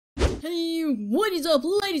Hey, what is up,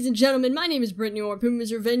 ladies and gentlemen? My name is Brittany, or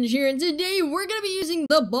PumasRevenge here, and today we're gonna be using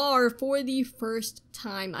the bar for the first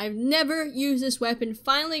time. I've never used this weapon,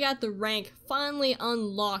 finally got the rank, finally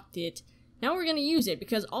unlocked it. Now we're gonna use it,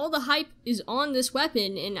 because all the hype is on this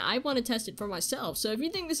weapon, and I want to test it for myself. So if you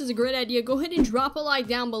think this is a great idea, go ahead and drop a like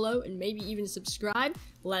down below, and maybe even subscribe.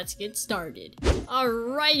 Let's get started.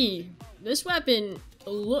 Alrighty, this weapon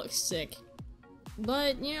looks sick.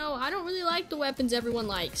 But, you know, I don't really like the weapons everyone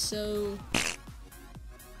likes, so...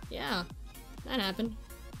 yeah, that happened.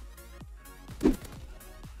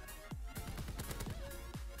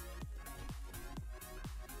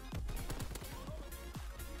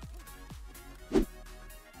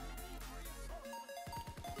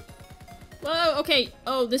 Whoa, okay.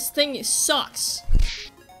 Oh, this thing sucks.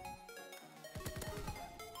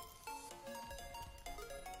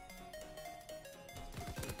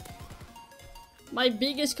 My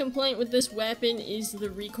biggest complaint with this weapon is the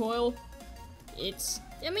recoil.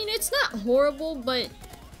 I mean, it's not horrible, but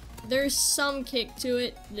there's some kick to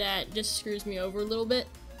it that just screws me over a little bit.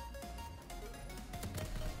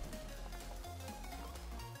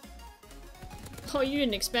 Oh, you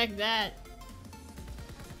didn't expect that.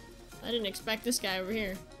 I didn't expect this guy over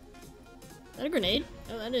here. Is that a grenade?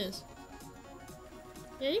 Oh, that is.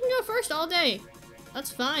 Yeah, you can go first all day.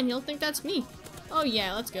 That's fine, he'll think that's me. Oh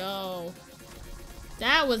yeah, let's go.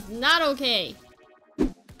 That was not okay.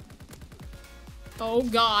 Oh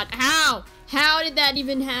god, how? How did that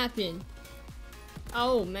even happen?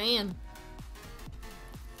 Oh man.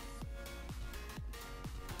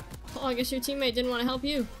 Oh, I guess your teammate didn't want to help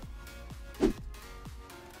you.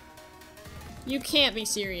 You can't be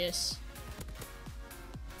serious.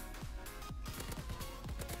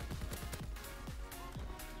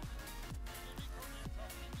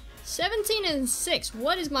 (17-6).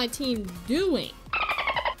 What is my team doing?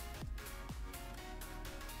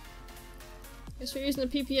 Guess we're using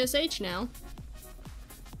the PPSH now.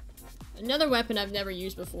 Another weapon I've never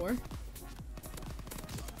used before.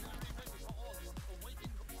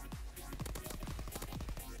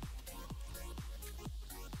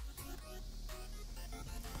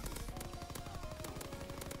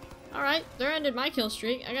 Alright, there ended my kill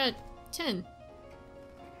streak. I got 10.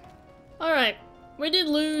 Alright, we did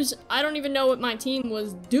lose. I don't even know what my team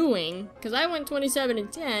was doing, because I went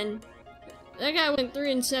 27-10. That guy went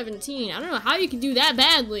 3-17. I don't know how you can do that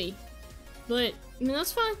badly. But, I mean,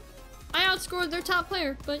 that's fine. I outscored their top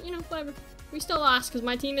player, but, you know, whatever. We still lost because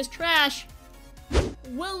my team is trash.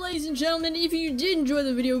 Well, ladies and gentlemen, if you did enjoy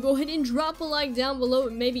the video, go ahead and drop a like down below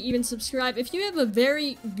and maybe even subscribe. If you have a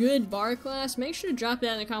very good bar class, make sure to drop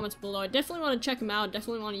that in the comments below. I definitely want to check them out.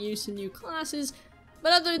 Definitely want to use some new classes.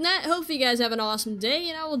 But other than that, hope you guys have an awesome day,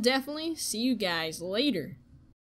 and I will definitely see you guys later.